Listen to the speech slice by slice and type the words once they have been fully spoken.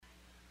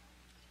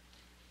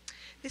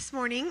This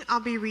morning, I'll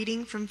be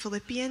reading from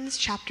Philippians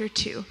chapter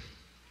 2.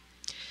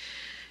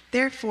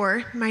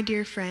 Therefore, my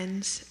dear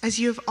friends, as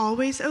you have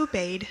always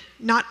obeyed,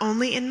 not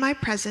only in my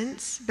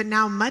presence, but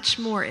now much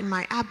more in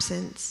my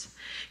absence,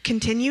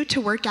 continue to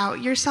work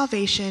out your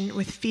salvation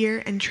with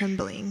fear and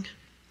trembling.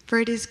 For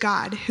it is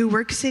God who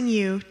works in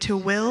you to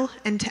will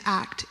and to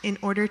act in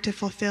order to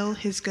fulfill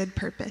his good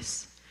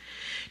purpose.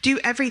 Do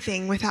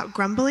everything without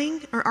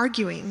grumbling or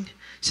arguing,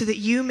 so that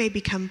you may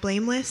become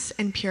blameless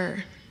and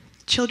pure,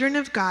 children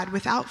of God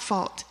without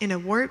fault in a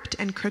warped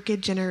and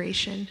crooked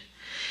generation.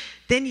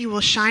 Then you will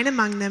shine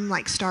among them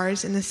like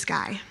stars in the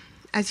sky,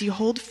 as you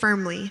hold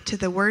firmly to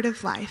the word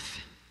of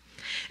life.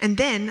 And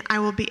then I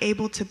will be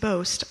able to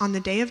boast on the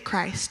day of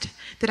Christ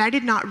that I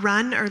did not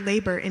run or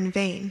labor in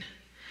vain.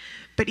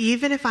 But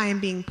even if I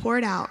am being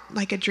poured out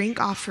like a drink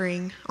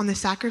offering on the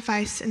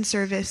sacrifice and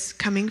service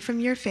coming from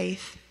your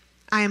faith,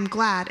 I am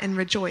glad and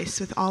rejoice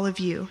with all of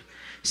you.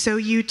 So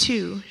you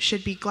too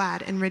should be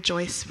glad and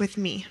rejoice with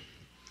me.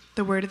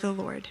 The word of the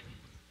Lord.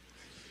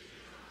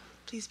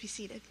 Please be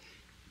seated.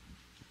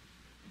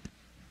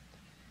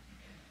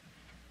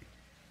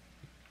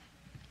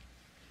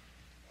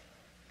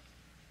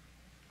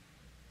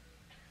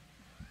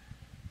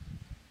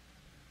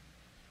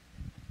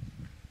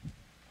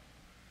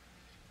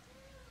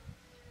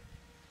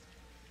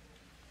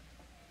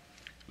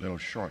 A little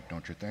short,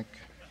 don't you think?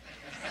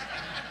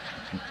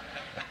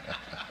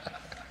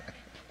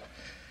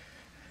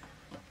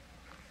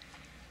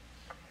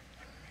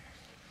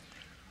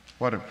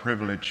 What a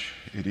privilege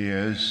it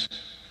is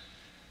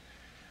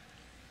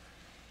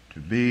to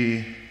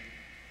be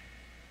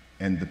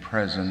in the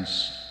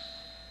presence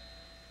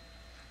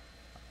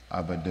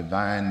of a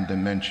divine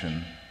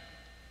dimension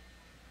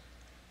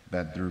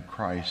that through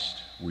Christ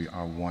we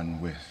are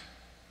one with.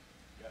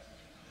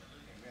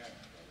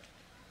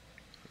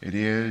 It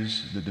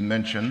is the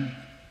dimension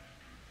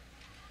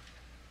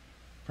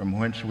from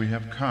whence we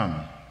have come,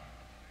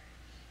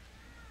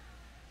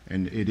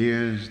 and it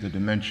is the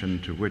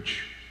dimension to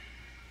which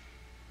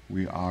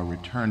we are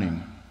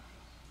returning.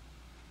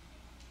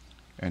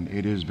 And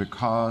it is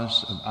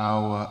because of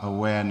our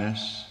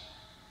awareness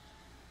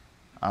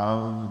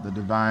of the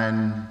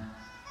divine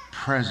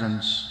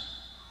presence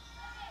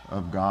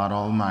of God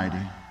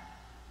Almighty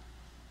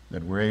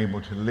that we're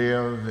able to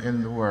live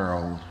in the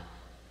world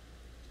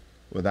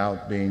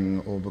without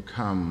being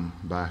overcome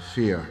by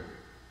fear.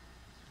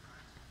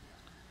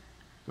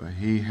 For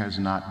he has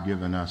not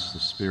given us the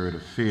spirit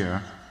of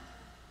fear,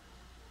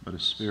 but a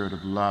spirit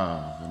of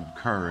love and of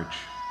courage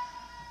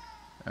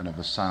and of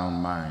a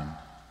sound mind.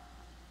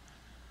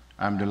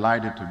 I'm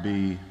delighted to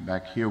be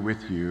back here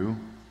with you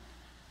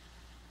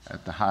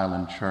at the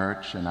Highland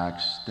Church, and I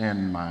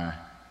extend my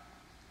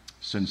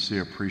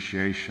sincere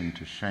appreciation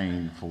to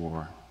Shane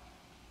for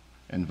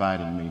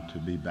inviting me to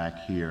be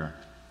back here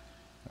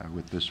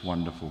with this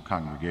wonderful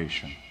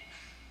congregation.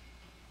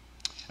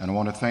 And I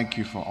want to thank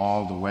you for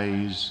all the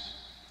ways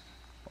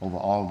over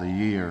all the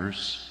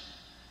years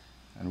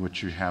in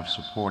which you have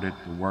supported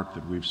the work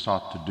that we've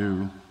sought to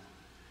do,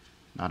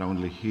 not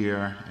only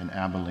here in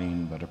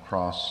Abilene, but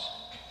across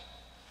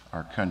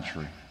our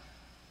country.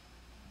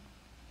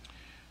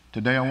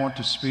 Today I want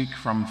to speak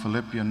from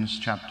Philippians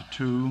chapter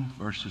 2,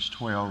 verses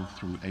 12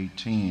 through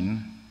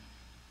 18.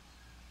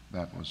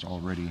 That was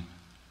already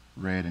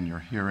read in your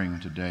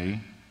hearing today.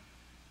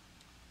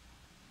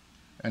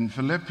 In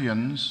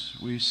Philippians,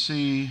 we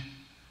see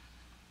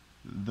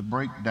the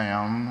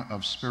breakdown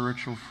of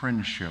spiritual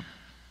friendship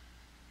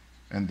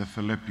in the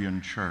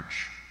Philippian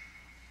church.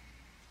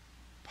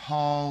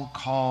 Paul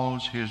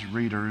calls his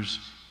readers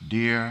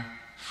dear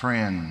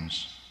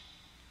friends.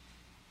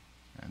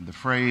 And the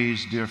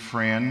phrase dear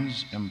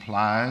friends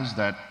implies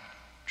that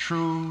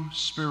true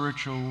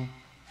spiritual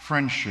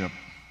friendship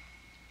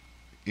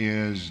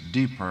is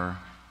deeper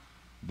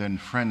than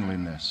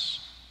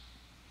friendliness.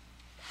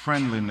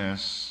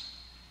 Friendliness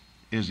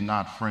is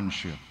not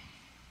friendship.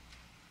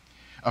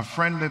 A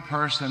friendly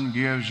person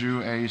gives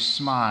you a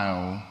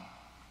smile,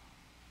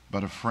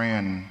 but a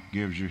friend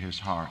gives you his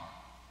heart.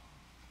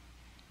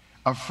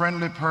 A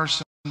friendly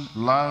person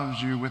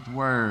loves you with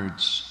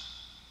words,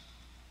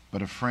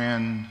 but a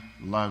friend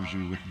loves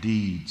you with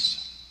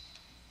deeds.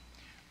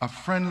 A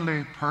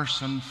friendly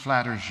person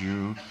flatters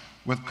you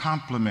with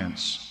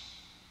compliments,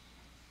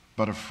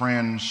 but a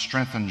friend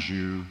strengthens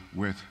you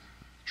with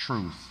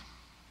truth.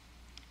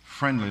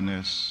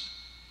 Friendliness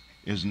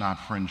is not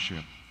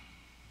friendship.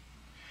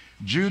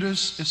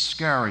 Judas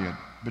Iscariot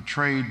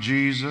betrayed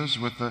Jesus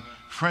with a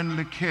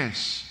friendly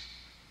kiss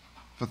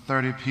for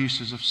 30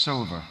 pieces of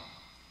silver.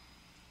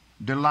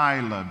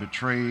 Delilah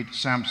betrayed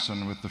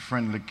Samson with a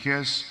friendly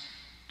kiss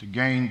to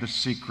gain the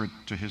secret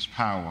to his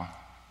power.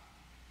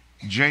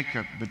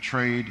 Jacob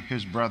betrayed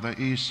his brother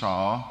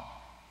Esau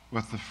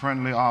with the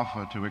friendly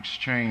offer to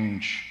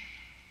exchange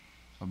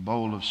a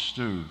bowl of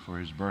stew for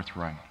his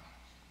birthright.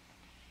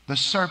 The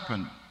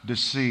serpent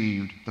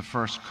deceived the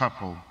first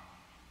couple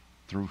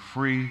through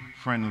free,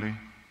 friendly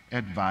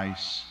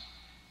advice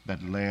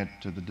that led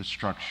to the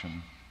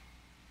destruction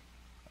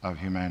of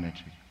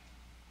humanity.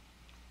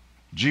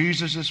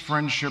 Jesus'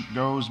 friendship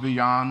goes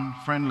beyond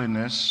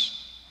friendliness.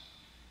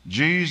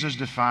 Jesus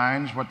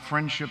defines what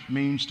friendship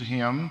means to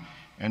him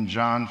in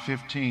John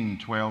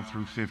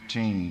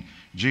 15:12-15.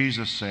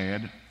 Jesus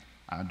said,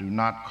 I do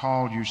not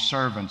call you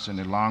servants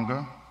any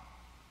longer,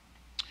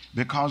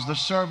 because the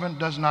servant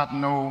does not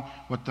know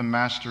what the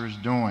master is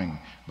doing,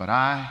 but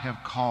I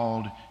have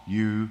called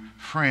you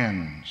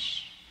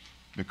friends,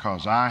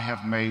 because I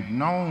have made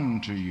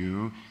known to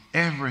you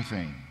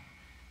everything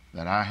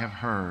that I have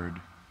heard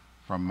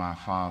from my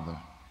Father.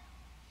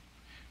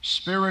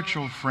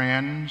 Spiritual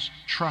friends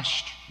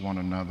trust one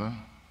another.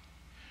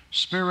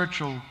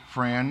 Spiritual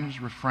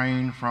friends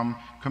refrain from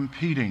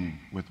competing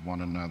with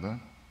one another.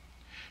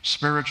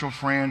 Spiritual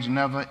friends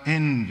never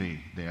envy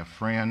their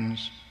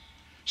friends.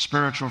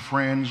 Spiritual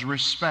friends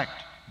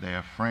respect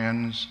their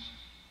friends.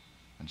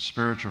 And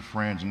spiritual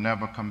friends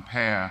never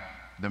compare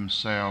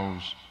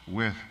themselves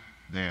with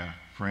their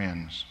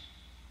friends.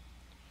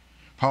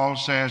 Paul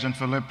says in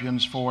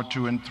Philippians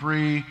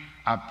 4:2-3,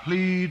 I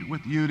plead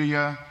with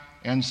Euodia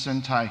and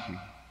Syntyche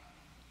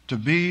to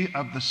be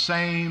of the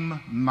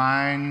same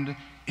mind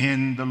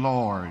in the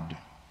Lord.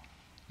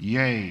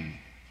 Yea,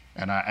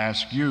 and I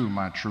ask you,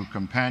 my true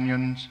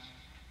companions,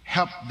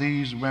 help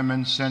these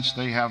women, since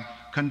they have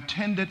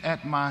contended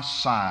at my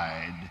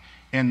side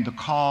in the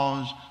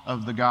cause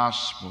of the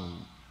gospel,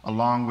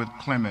 along with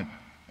Clement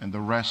and the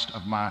rest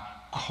of my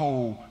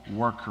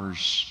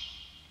co-workers.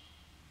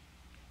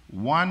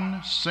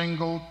 One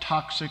single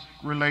toxic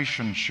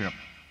relationship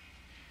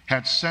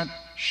had sent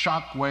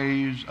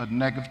shockwaves of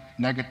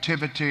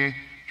negativity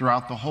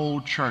throughout the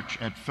whole church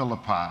at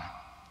Philippi.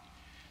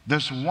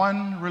 This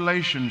one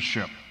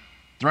relationship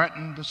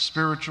threatened the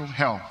spiritual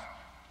health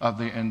of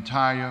the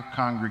entire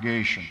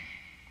congregation.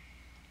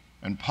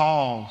 And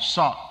Paul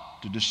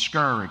sought to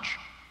discourage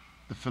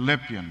the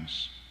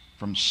Philippians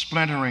from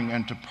splintering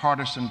into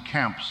partisan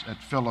camps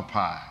at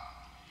Philippi.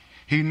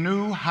 He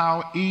knew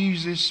how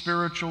easy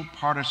spiritual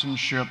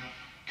partisanship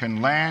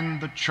can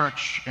land the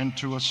church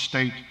into a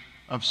state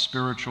of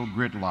spiritual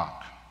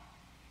gridlock.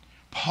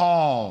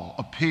 Paul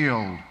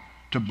appealed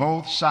to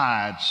both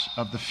sides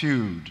of the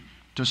feud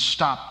to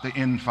stop the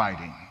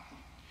infighting.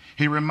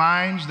 He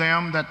reminds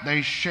them that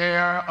they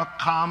share a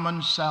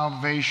common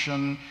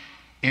salvation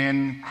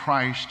in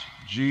Christ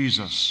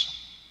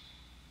Jesus.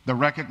 The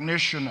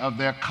recognition of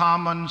their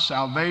common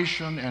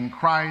salvation in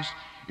Christ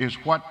is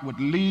what would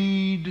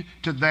lead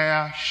to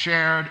their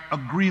shared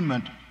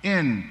agreement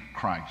in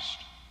Christ.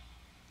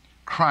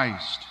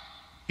 Christ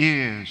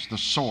is the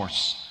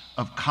source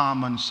of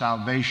common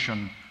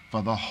salvation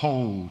for the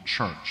whole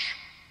church.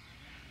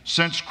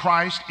 Since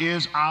Christ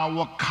is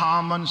our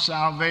common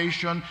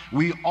salvation,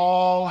 we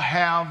all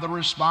have the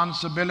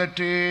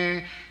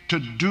responsibility to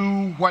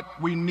do what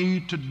we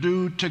need to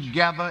do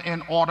together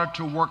in order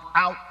to work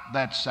out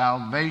that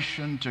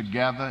salvation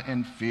together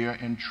in fear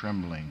and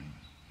trembling.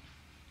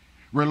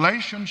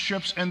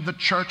 Relationships in the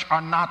church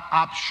are not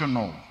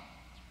optional.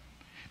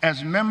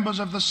 As members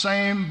of the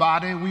same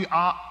body, we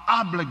are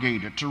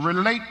obligated to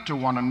relate to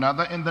one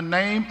another in the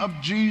name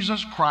of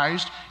Jesus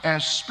Christ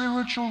as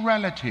spiritual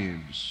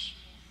relatives.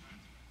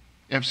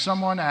 If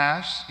someone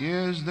asks,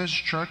 is this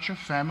church a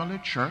family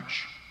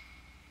church?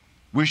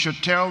 We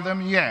should tell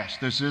them, yes,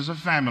 this is a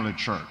family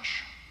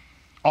church.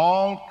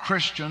 All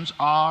Christians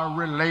are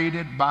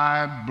related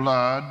by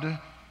blood,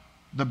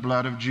 the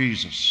blood of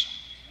Jesus.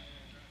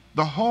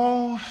 The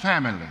whole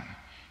family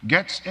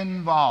gets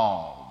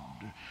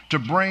involved to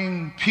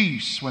bring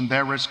peace when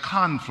there is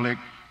conflict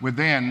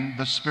within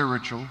the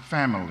spiritual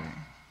family.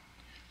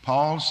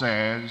 Paul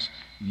says,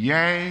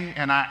 yea,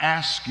 and I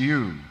ask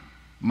you,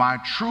 my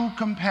true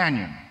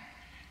companion,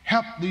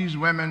 help these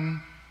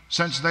women,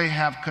 since they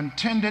have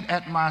contended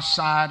at my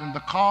side in the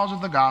cause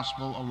of the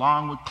gospel,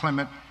 along with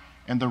Clement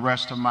and the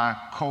rest of my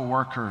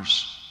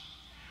co-workers.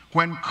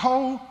 When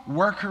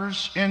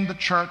co-workers in the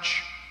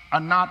church are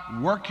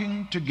not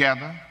working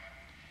together,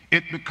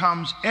 it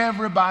becomes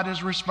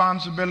everybody's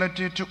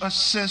responsibility to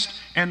assist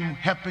in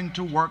helping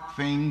to work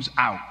things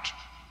out.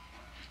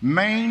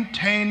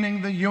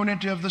 Maintaining the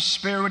unity of the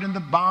Spirit and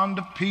the bond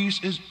of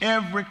peace is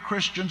every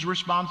Christian's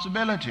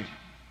responsibility.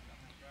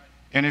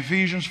 In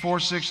Ephesians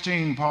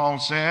 4:16, Paul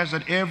says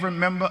that every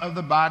member of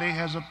the body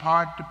has a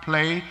part to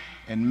play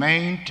in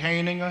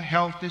maintaining a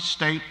healthy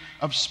state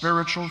of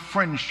spiritual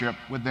friendship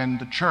within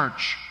the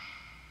church.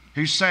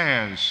 He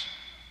says,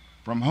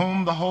 from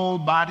whom the whole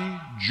body,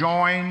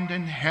 joined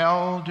and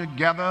held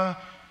together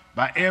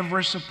by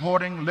every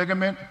supporting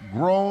ligament,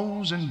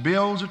 grows and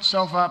builds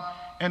itself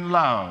up in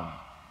love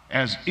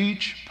as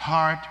each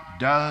part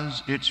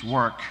does its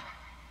work.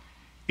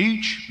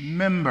 Each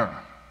member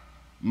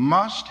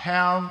must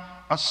have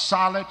a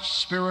solid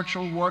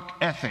spiritual work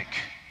ethic.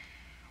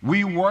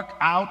 We work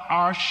out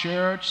our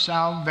shared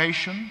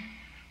salvation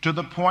to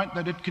the point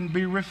that it can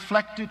be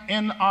reflected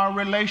in our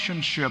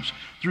relationships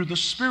through the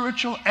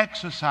spiritual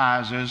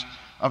exercises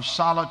of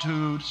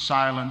solitude,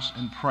 silence,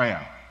 and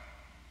prayer.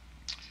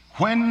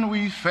 When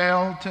we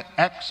fail to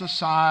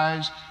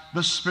exercise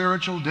the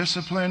spiritual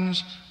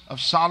disciplines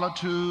of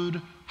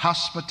solitude,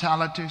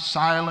 hospitality,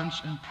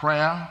 silence, and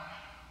prayer,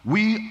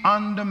 we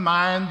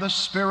undermine the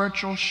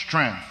spiritual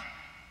strength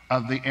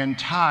of the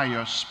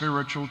entire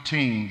spiritual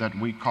team that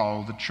we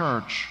call the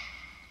church.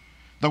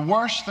 The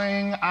worst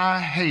thing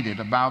I hated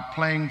about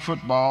playing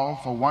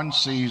football for one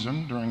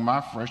season during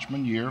my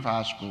freshman year of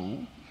high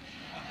school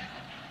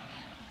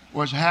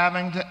was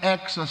having to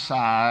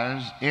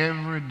exercise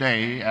every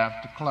day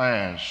after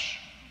class.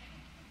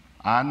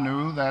 I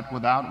knew that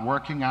without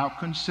working out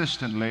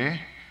consistently,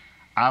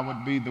 I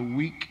would be the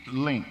weak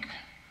link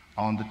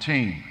on the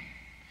team.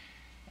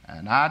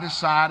 And I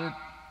decided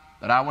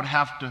that I would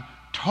have to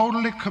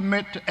totally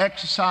commit to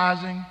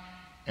exercising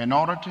in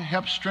order to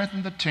help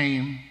strengthen the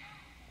team,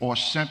 or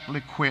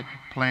simply quit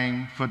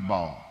playing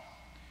football.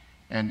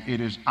 And it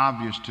is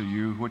obvious to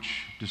you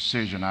which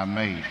decision I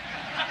made.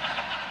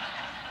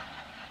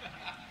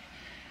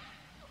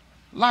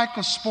 Like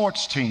a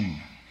sports team,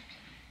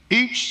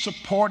 each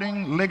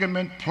supporting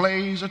ligament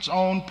plays its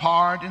own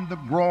part in the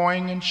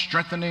growing and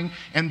strengthening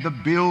and the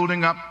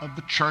building up of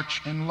the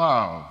church in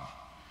love.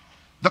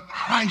 The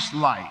Christ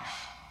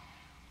life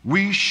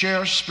we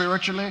share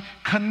spiritually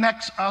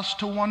connects us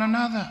to one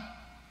another.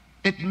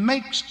 It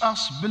makes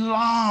us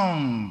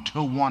belong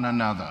to one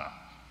another.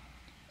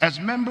 As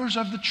members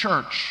of the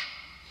church,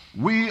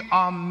 we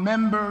are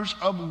members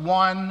of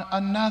one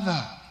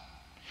another.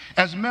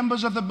 As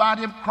members of the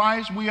body of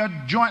Christ, we are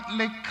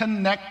jointly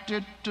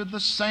connected to the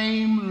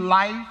same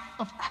life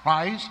of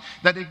Christ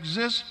that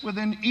exists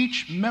within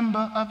each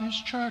member of his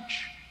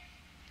church.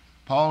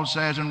 Paul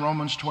says in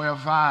Romans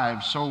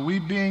 12:5, so we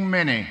being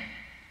many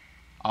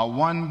are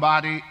one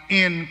body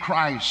in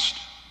Christ,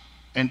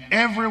 and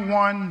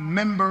everyone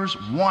members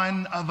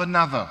one of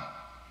another.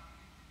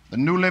 The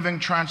New Living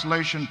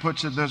Translation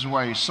puts it this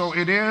way, so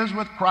it is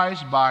with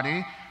Christ's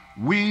body,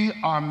 we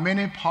are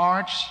many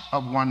parts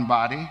of one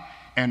body,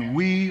 and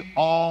we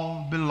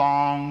all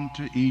belong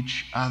to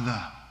each other.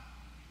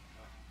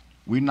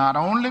 We not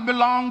only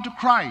belong to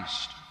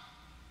Christ,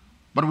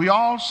 but we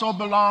also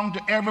belong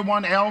to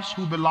everyone else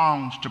who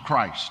belongs to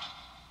Christ.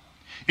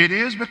 It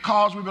is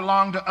because we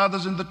belong to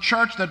others in the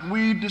church that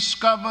we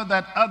discover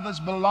that others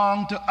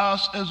belong to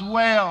us as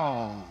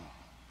well.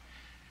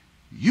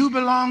 You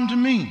belong to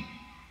me,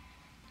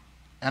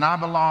 and I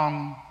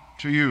belong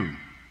to you.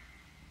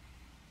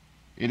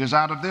 It is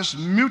out of this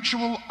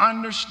mutual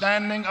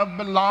understanding of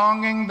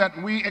belonging that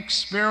we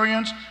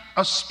experience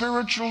a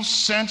spiritual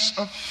sense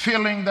of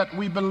feeling that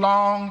we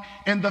belong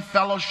in the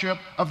fellowship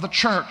of the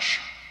church.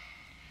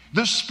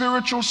 This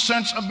spiritual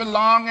sense of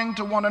belonging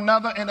to one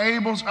another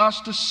enables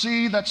us to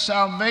see that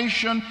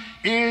salvation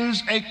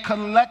is a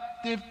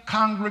collective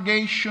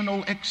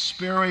congregational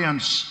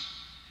experience.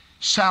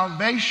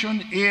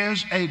 Salvation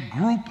is a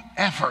group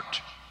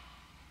effort.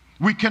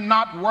 We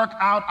cannot work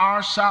out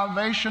our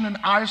salvation in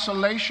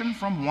isolation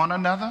from one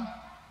another.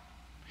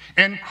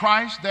 In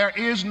Christ, there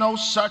is no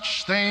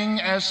such thing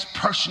as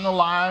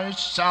personalized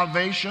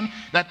salvation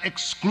that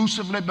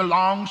exclusively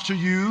belongs to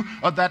you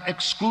or that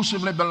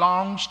exclusively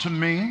belongs to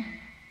me.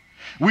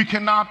 We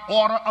cannot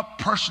order a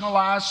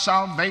personalized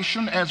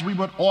salvation as we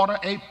would order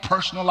a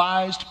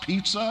personalized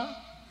pizza.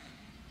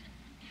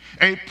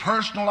 A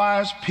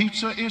personalized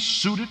pizza is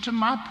suited to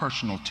my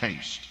personal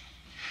taste.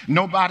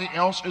 Nobody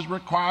else is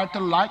required to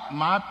like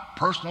my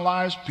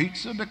personalized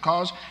pizza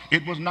because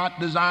it was not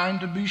designed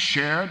to be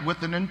shared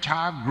with an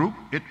entire group.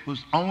 It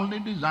was only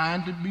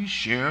designed to be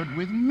shared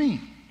with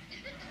me.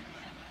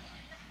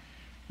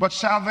 But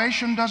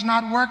salvation does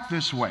not work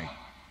this way.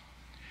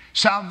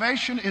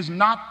 Salvation is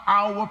not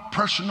our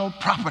personal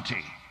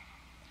property.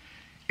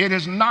 It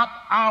is not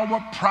our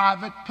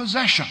private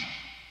possession.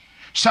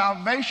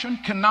 Salvation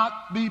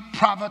cannot be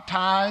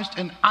privatized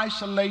in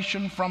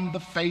isolation from the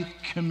faith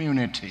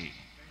community.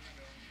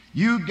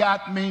 You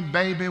got me,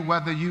 baby,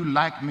 whether you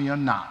like me or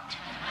not.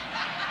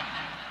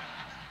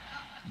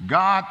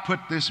 God put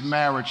this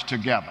marriage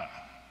together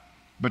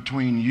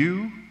between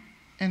you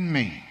and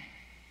me.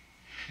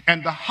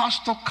 And the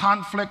hostile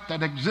conflict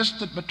that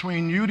existed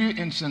between Euodia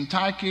and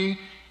Syntyche,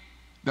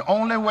 the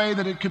only way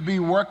that it could be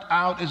worked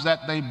out is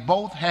that they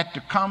both had to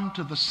come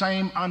to the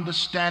same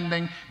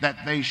understanding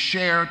that they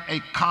shared a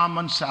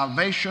common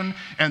salvation,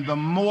 and the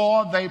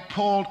more they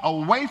pulled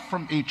away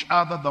from each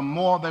other, the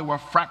more they were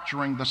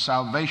fracturing the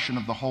salvation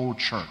of the whole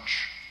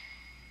church.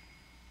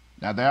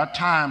 Now, there are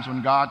times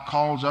when God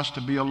calls us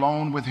to be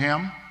alone with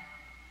him,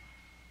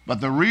 but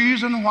the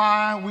reason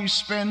why we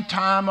spend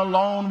time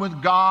alone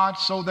with God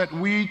so that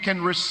we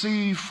can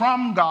receive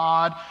from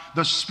God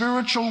the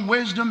spiritual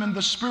wisdom and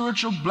the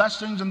spiritual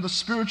blessings and the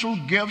spiritual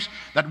gifts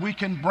that we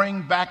can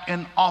bring back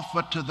and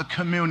offer to the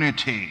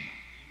community.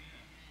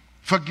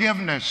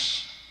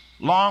 Forgiveness,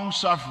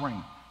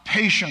 long-suffering,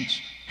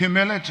 patience,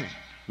 humility,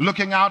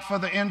 looking out for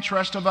the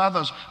interest of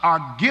others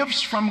are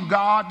gifts from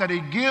God that he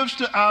gives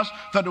to us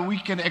so that we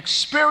can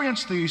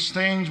experience these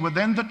things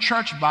within the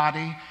church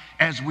body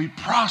as we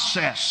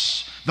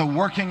process the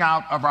working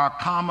out of our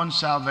common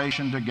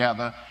salvation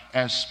together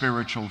as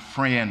spiritual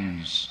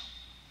friends.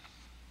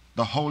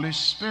 The Holy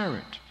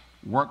Spirit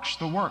works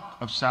the work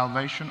of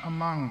salvation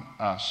among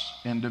us,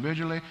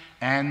 individually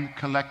and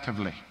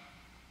collectively.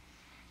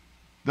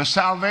 The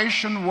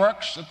salvation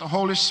works that the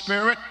Holy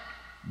Spirit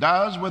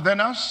does within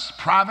us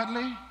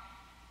privately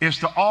is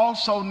to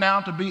also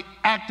now to be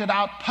acted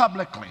out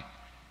publicly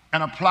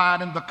and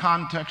applied in the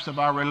context of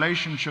our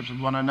relationships with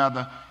one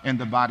another in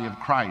the body of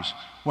Christ.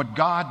 What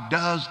God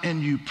does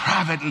in you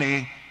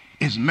privately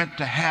is meant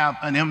to have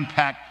an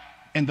impact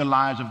in the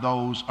lives of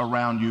those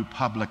around you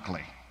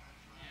publicly.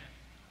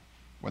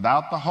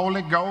 Without the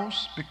Holy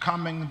Ghost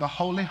becoming the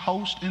holy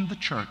host in the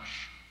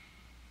church,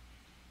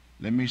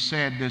 let me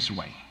say it this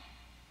way.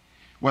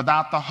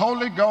 Without the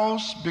Holy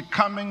Ghost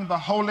becoming the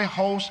holy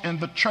host in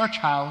the church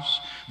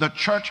house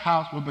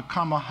will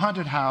become a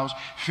haunted house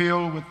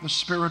filled with the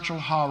spiritual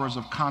horrors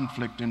of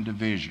conflict and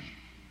division.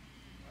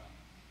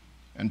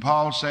 And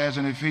Paul says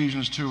in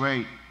Ephesians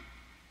 2:8,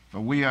 for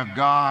we are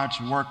God's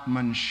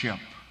workmanship,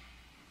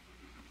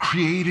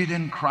 created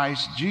in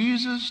Christ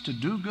Jesus to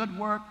do good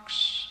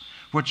works,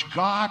 which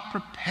God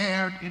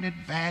prepared in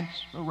advance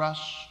for us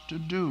to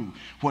do.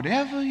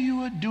 Whatever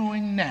you are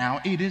doing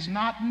now, it is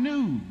not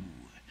new.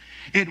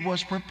 It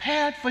was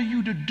prepared for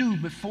you to do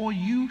before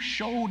you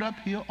showed up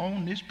here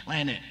on this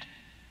planet.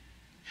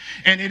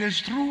 And it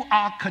is through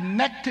our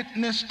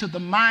connectedness to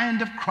the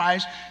mind of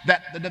Christ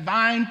that the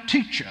divine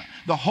teacher,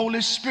 the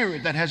Holy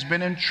Spirit that has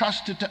been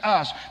entrusted to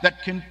us,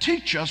 that can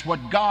teach us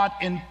what God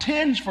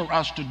intends for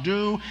us to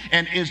do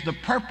and is the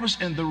purpose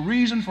and the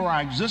reason for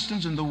our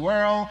existence in the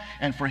world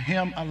and for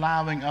Him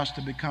allowing us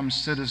to become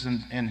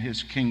citizens in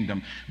His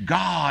kingdom.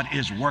 God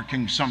is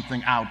working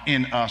something out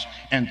in us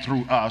and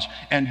through us.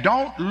 And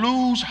don't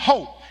lose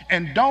hope.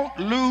 And don't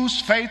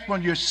lose faith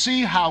when you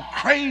see how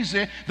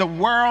crazy the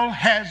world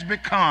has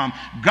become.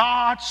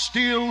 God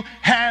still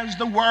has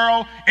the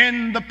world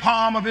in the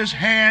palm of His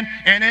hand,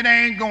 and it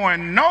ain't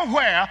going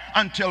nowhere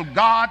until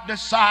God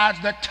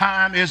decides that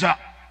time is up.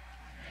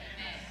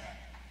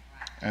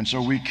 And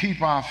so we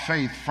keep our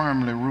faith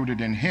firmly rooted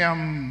in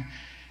Him,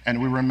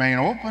 and we remain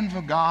open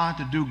for God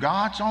to do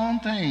God's own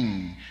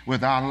thing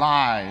with our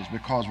lives,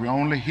 because we're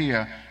only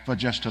here for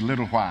just a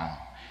little while.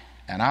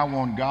 And I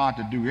want God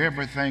to do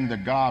everything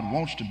that God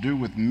wants to do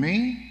with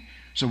me,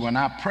 so when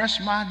I press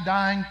my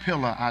dying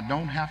pillow, I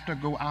don't have to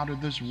go out of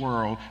this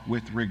world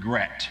with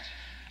regret.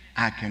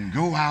 I can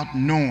go out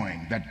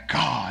knowing that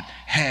God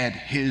had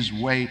His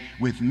way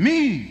with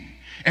me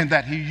and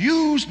that He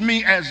used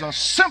me as a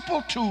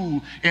simple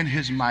tool in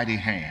His mighty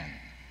hand.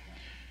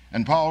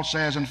 And Paul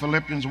says in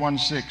Philippians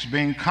 1:6,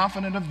 being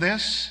confident of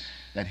this,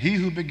 that He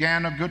who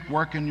began a good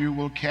work in you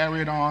will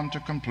carry it on to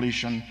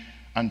completion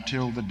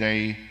until the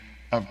day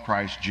of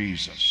Christ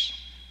Jesus.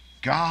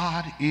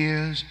 God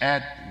is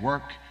at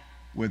work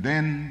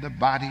within the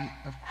body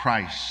of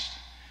Christ,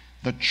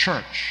 the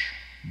church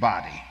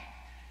body,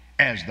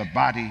 as the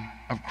body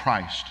of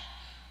Christ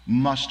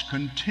must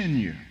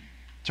continue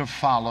to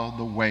follow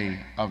the way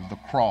of the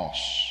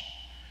cross.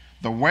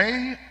 The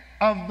way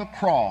of the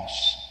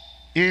cross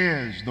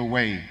is the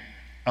way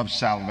of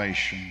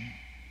salvation.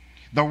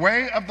 The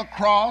way of the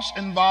cross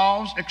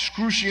involves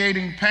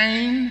excruciating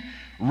pain,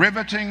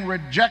 riveting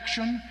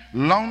rejection,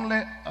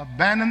 lonely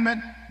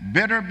abandonment,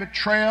 bitter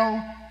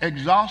betrayal,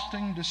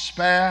 exhausting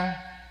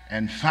despair,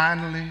 and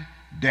finally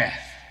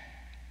death.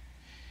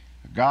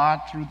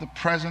 God, through the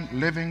present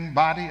living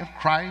body of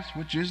Christ,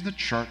 which is the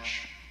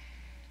church,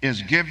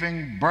 is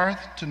giving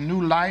birth to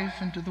new life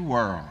into the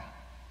world.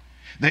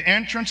 The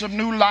entrance of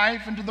new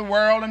life into the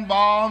world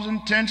involves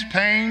intense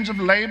pains of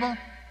labor.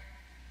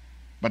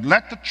 But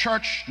let the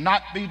church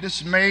not be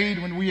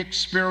dismayed when we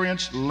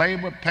experience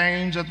labor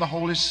pains as the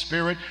Holy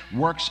Spirit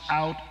works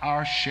out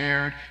our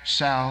shared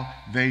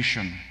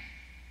salvation.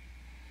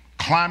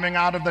 Climbing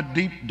out of the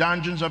deep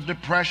dungeons of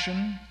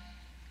depression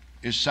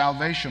is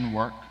salvation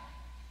work.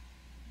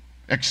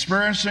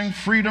 Experiencing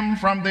freedom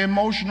from the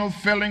emotional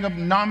feeling of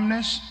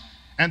numbness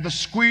and the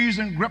squeeze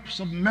and grips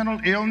of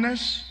mental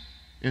illness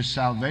is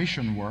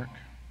salvation work.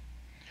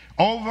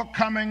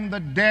 Overcoming the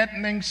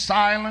deadening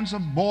silence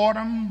of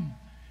boredom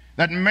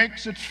that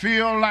makes it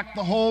feel like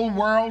the whole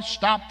world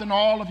stopped and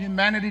all of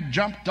humanity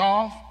jumped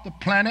off the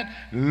planet,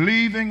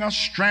 leaving us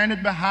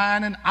stranded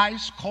behind in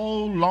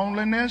ice-cold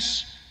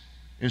loneliness,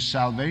 is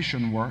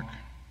salvation work.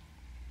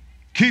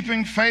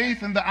 Keeping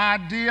faith in the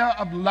idea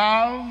of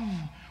love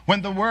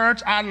when the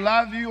words "I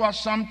love you" are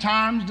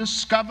sometimes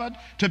discovered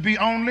to be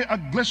only a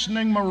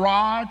glistening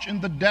mirage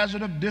in the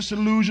desert of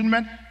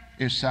disillusionment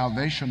is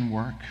salvation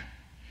work.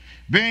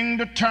 Being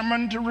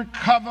determined to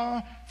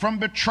recover from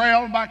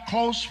betrayal by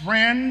close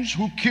friends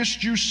who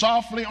kissed you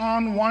softly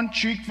on one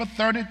cheek for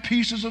 30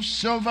 pieces of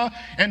silver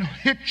and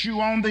hit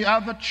you on the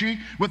other cheek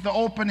with the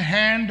open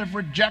hand of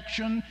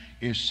rejection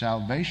is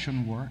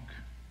salvation work.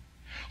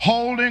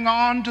 Holding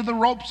on to the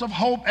ropes of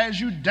hope as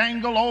you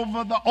dangle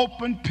over the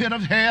open pit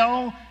of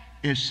hell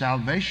is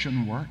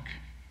salvation work.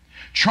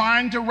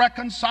 Trying to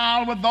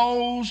reconcile with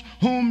those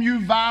whom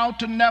you vowed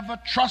to never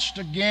trust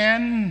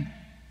again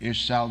is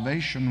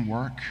salvation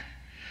work.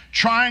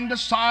 Trying to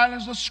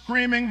silence the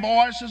screaming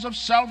voices of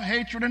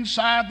self-hatred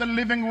inside the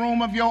living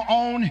room of your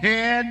own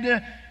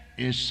head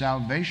is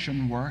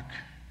salvation work.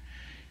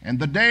 And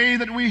the day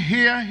that we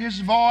hear his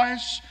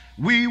voice,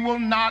 we will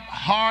not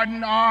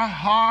harden our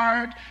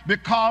heart,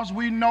 because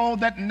we know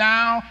that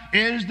now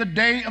is the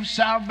day of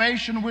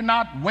salvation. We're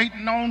not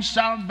waiting on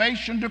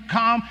salvation to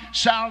come.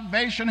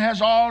 Salvation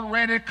has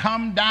already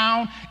come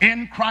down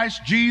in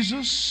Christ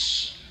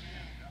Jesus.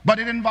 But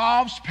it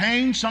involves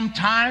pain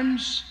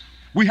sometimes.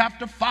 We have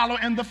to follow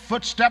in the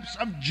footsteps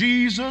of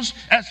Jesus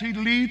as he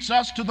leads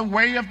us to the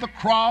way of the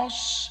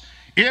cross.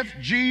 If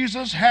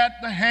Jesus had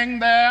to hang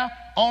there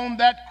on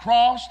that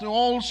cross, the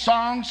old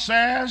song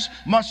says,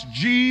 must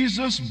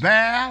Jesus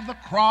bear the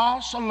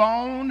cross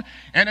alone?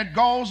 And it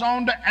goes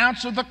on to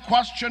answer the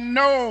question,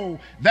 no,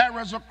 there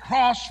is a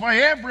cross for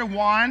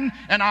everyone,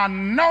 and I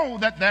know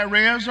that there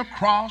is a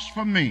cross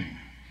for me.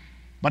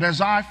 But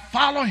as I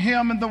follow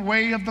him in the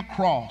way of the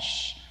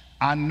cross,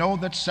 I know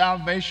that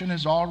salvation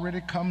has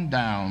already come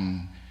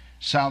down.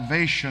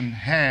 Salvation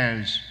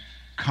has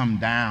come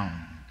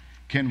down.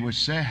 Can we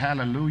say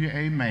hallelujah,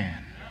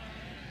 amen?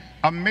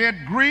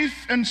 Amid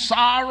grief and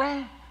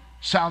sorrow,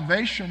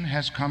 salvation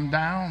has come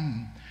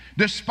down.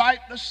 Despite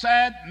the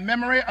sad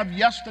memory of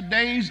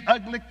yesterday's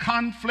ugly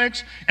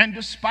conflicts, and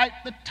despite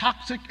the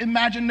toxic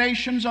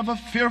imaginations of a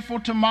fearful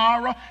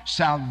tomorrow,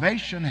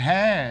 salvation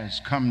has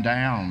come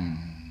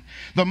down.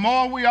 The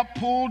more we are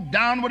pulled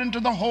downward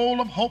into the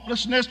hole of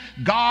hopelessness,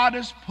 God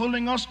is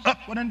pulling us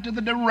upward into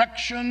the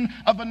direction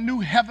of a new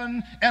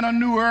heaven and a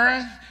new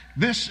earth.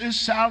 This is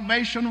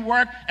salvation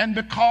work, and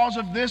because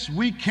of this,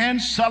 we can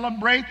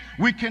celebrate,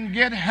 we can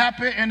get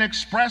happy and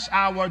express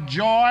our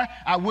joy.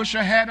 I wish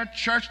I had a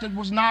church that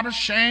was not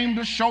ashamed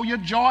to show you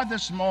joy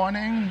this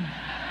morning.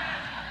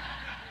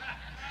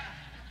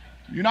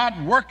 You're not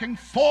working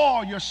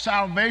for your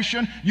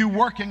salvation, you're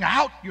working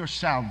out your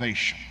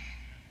salvation.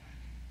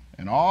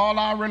 And all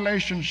our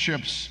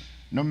relationships,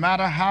 no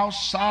matter how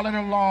solid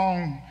or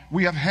long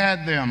we have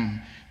had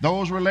them,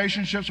 those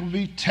relationships will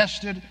be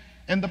tested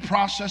in the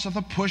process of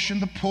the push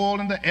and the pull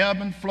and the ebb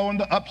and flow and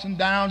the ups and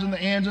downs and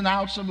the ins and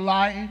outs of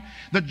life,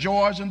 the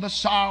joys and the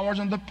sorrows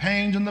and the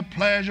pains and the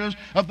pleasures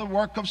of the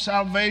work of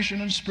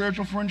salvation and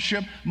spiritual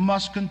friendship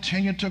must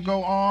continue to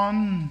go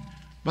on.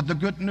 But the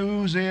good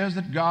news is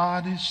that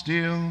God is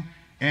still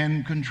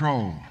in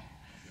control.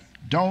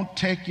 Don't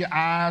take your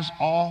eyes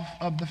off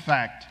of the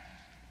fact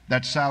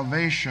that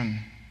salvation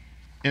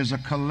is a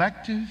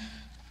collective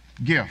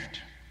gift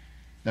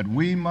that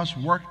we must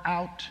work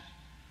out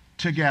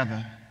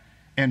together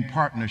in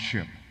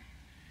partnership.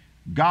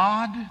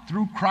 God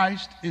through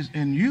Christ is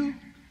in you,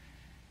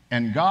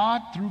 and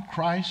God through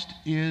Christ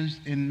is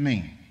in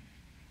me.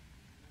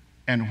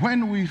 And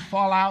when we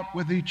fall out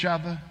with each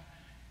other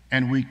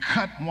and we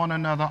cut one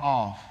another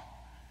off,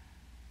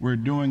 we're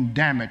doing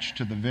damage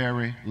to the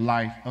very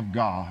life of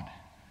God.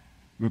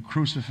 We're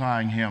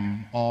crucifying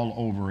him all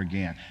over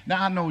again.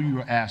 Now, I know you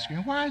are asking,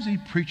 why is he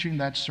preaching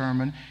that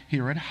sermon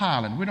here at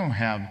Highland? We don't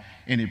have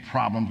any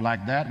problems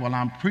like that. Well,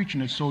 I'm preaching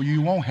it so you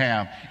won't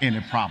have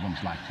any problems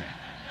like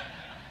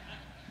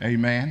that.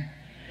 Amen?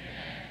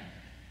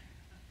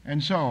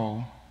 And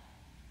so,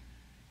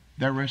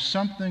 there is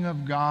something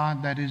of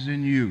God that is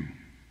in you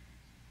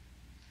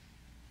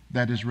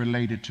that is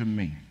related to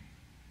me.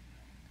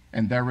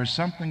 And there is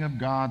something of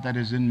God that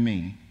is in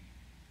me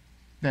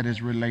that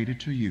is related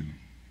to you.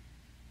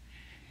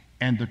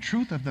 And the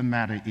truth of the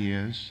matter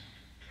is,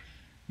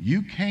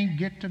 you can't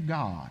get to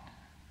God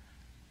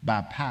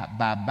by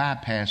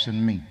bypassing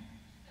me.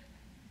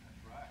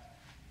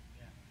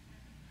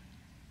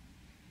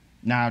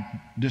 Now,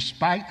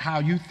 despite how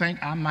you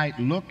think I might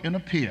look and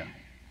appear,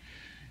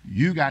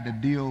 you got to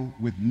deal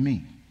with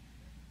me,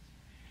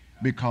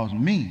 because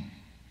me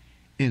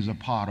is a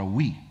part of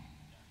we.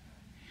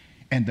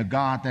 And the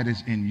God that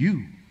is in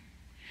you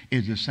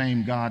is the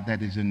same God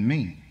that is in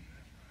me.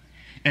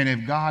 And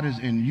if God is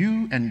in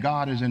you and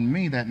God is in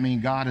me, that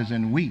means God is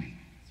in we.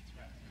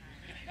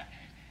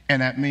 And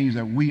that means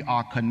that we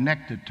are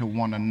connected to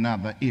one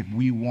another if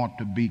we want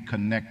to be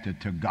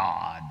connected to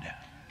God.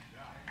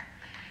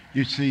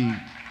 You see,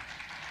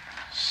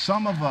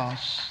 some of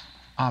us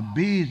are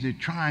busy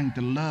trying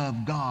to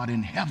love God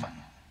in heaven,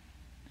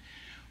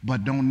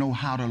 but don't know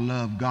how to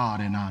love God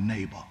in our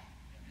neighbor.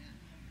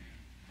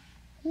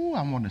 Ooh,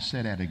 I want to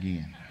say that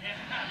again.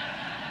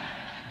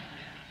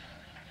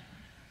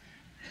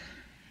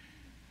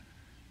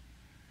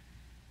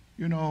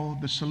 You know,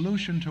 the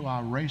solution to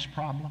our race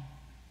problem,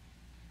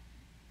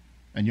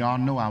 and y'all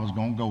know I was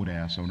going to go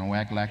there, so don't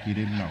act like you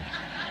didn't know,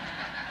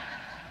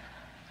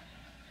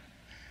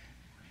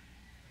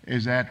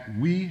 is that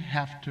we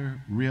have to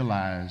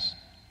realize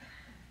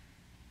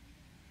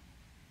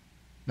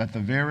that the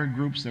very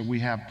groups that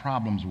we have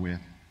problems with,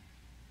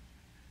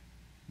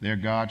 they're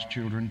God's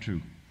children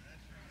too.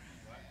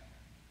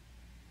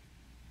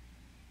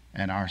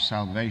 And our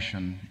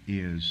salvation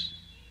is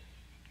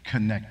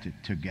connected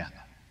together.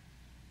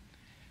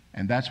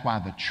 And that's why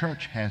the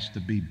church has to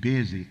be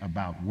busy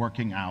about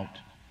working out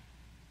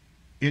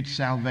its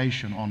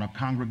salvation on a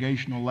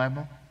congregational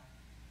level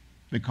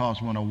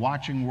Because when a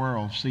watching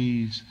world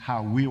sees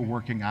how we're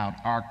working out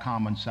our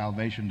common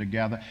salvation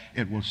together,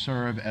 it will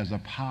serve as a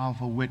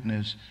powerful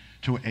witness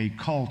to a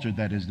culture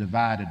that is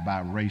divided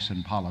by race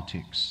and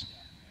politics.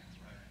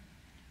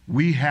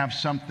 We have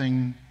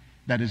something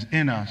that is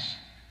in us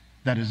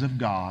that is of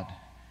God,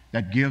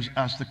 that gives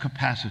us the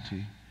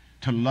capacity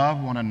to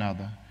love one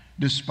another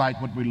despite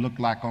what we look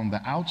like on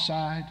the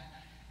outside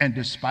and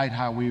despite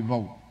how we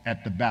vote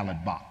at the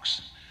ballot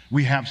box.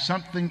 We have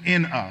something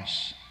in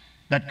us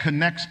that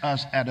connects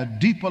us at a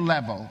deeper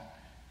level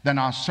than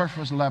our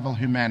surface level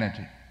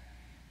humanity.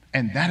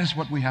 And that is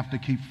what we have to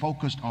keep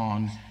focused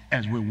on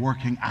as we're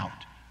working out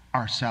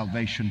our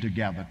salvation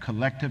together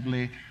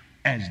collectively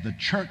as the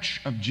church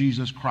of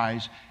Jesus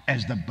Christ,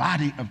 as the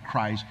body of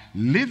Christ,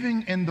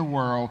 living in the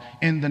world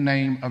in the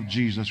name of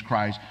Jesus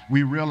Christ.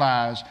 We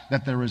realize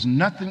that there is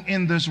nothing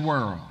in this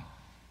world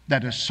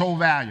that is so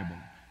valuable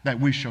that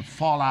we should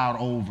fall out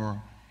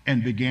over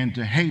and begin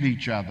to hate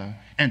each other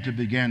and to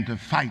begin to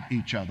fight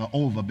each other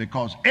over,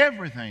 because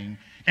everything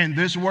in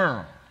this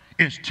world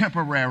is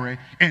temporary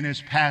and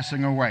is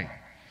passing away.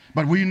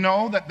 But we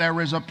know that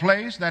there is a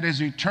place that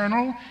is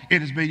eternal.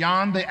 It is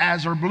beyond the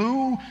azure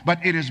blue,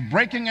 but it is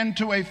breaking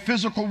into a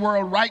physical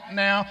world right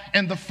now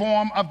in the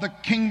form of the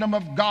kingdom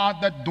of God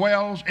that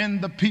dwells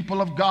in the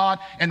people of God.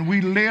 And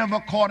we live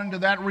according to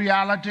that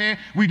reality.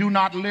 We do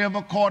not live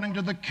according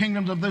to the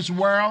kingdoms of this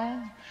world,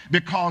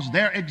 because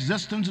their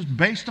existence is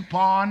based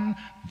upon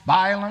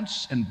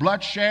violence and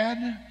bloodshed.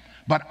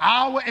 But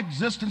our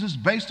existence is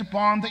based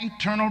upon the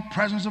eternal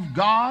presence of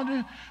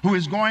God, who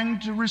is going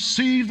to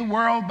receive the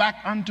world back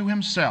unto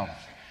himself.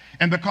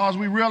 And because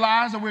we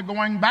realize that we're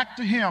going back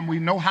to him, we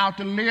know how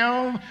to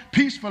live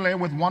peacefully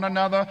with one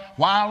another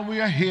while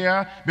we are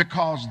here,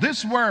 because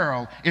this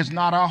world is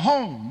not our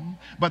home,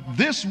 but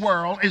this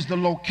world is the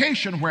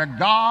location where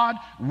God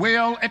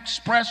will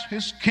express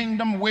his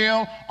kingdom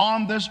will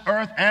on this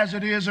earth as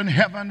it is in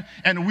heaven.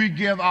 And we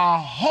give our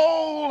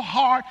whole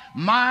heart,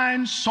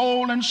 mind,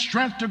 soul, and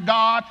strength to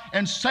God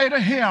and say to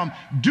him,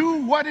 do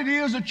what it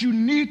is that you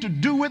need to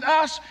do with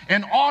us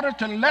in order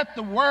to let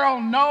the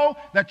world know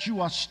that you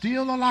are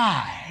still alive.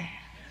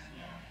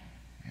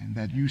 And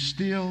that you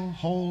still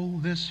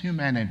hold this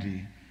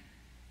humanity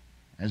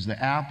as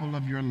the apple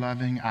of your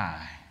loving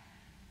eye.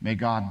 May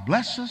God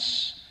bless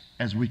us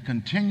as we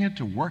continue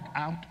to work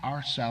out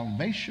our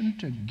salvation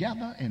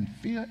together in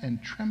fear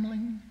and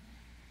trembling,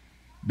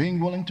 being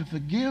willing to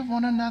forgive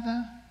one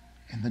another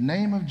in the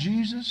name of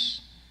Jesus,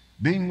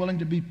 being willing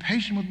to be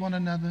patient with one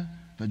another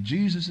for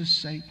Jesus'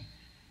 sake,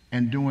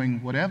 and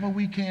doing whatever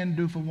we can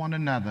do for one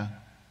another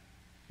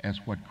as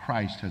what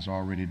Christ has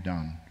already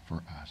done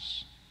for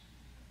us.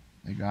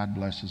 May God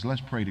bless us.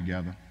 Let's pray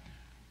together.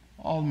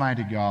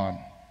 Almighty God,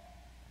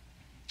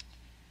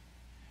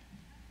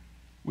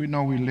 we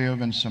know we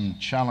live in some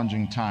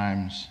challenging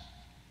times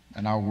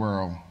in our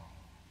world.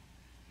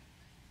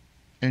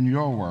 In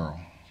your world,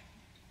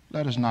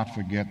 let us not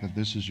forget that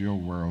this is your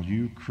world.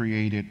 You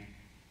created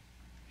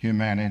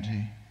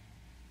humanity,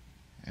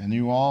 and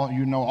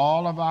you know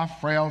all of our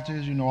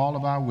frailties, you know all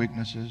of our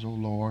weaknesses, oh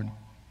Lord.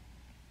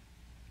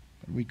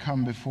 But we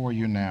come before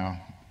you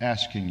now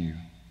asking you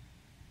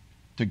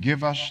to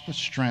give us the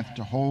strength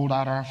to hold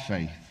out our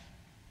faith,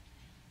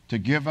 to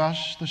give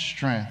us the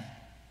strength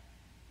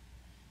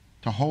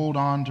to hold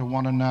on to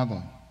one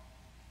another.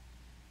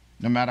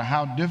 No matter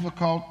how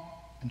difficult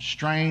and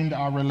strained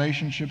our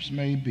relationships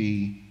may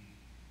be,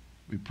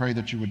 we pray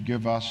that you would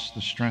give us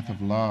the strength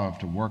of love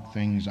to work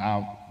things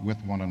out with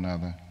one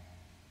another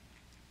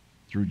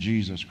through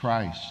Jesus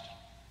Christ.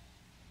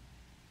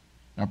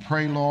 Now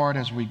pray, Lord,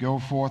 as we go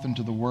forth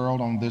into the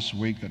world on this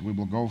week, that we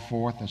will go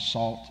forth as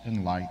salt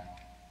and light.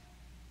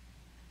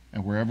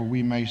 And wherever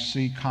we may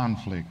see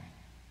conflict,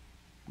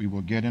 we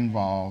will get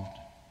involved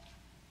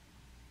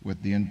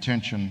with the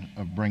intention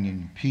of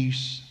bringing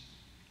peace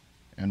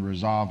and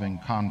resolving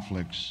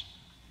conflicts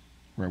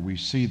where we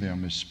see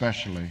them,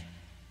 especially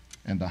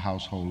in the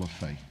household of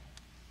faith.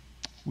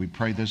 We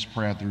pray this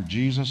prayer through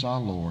Jesus our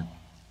Lord.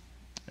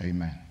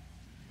 Amen.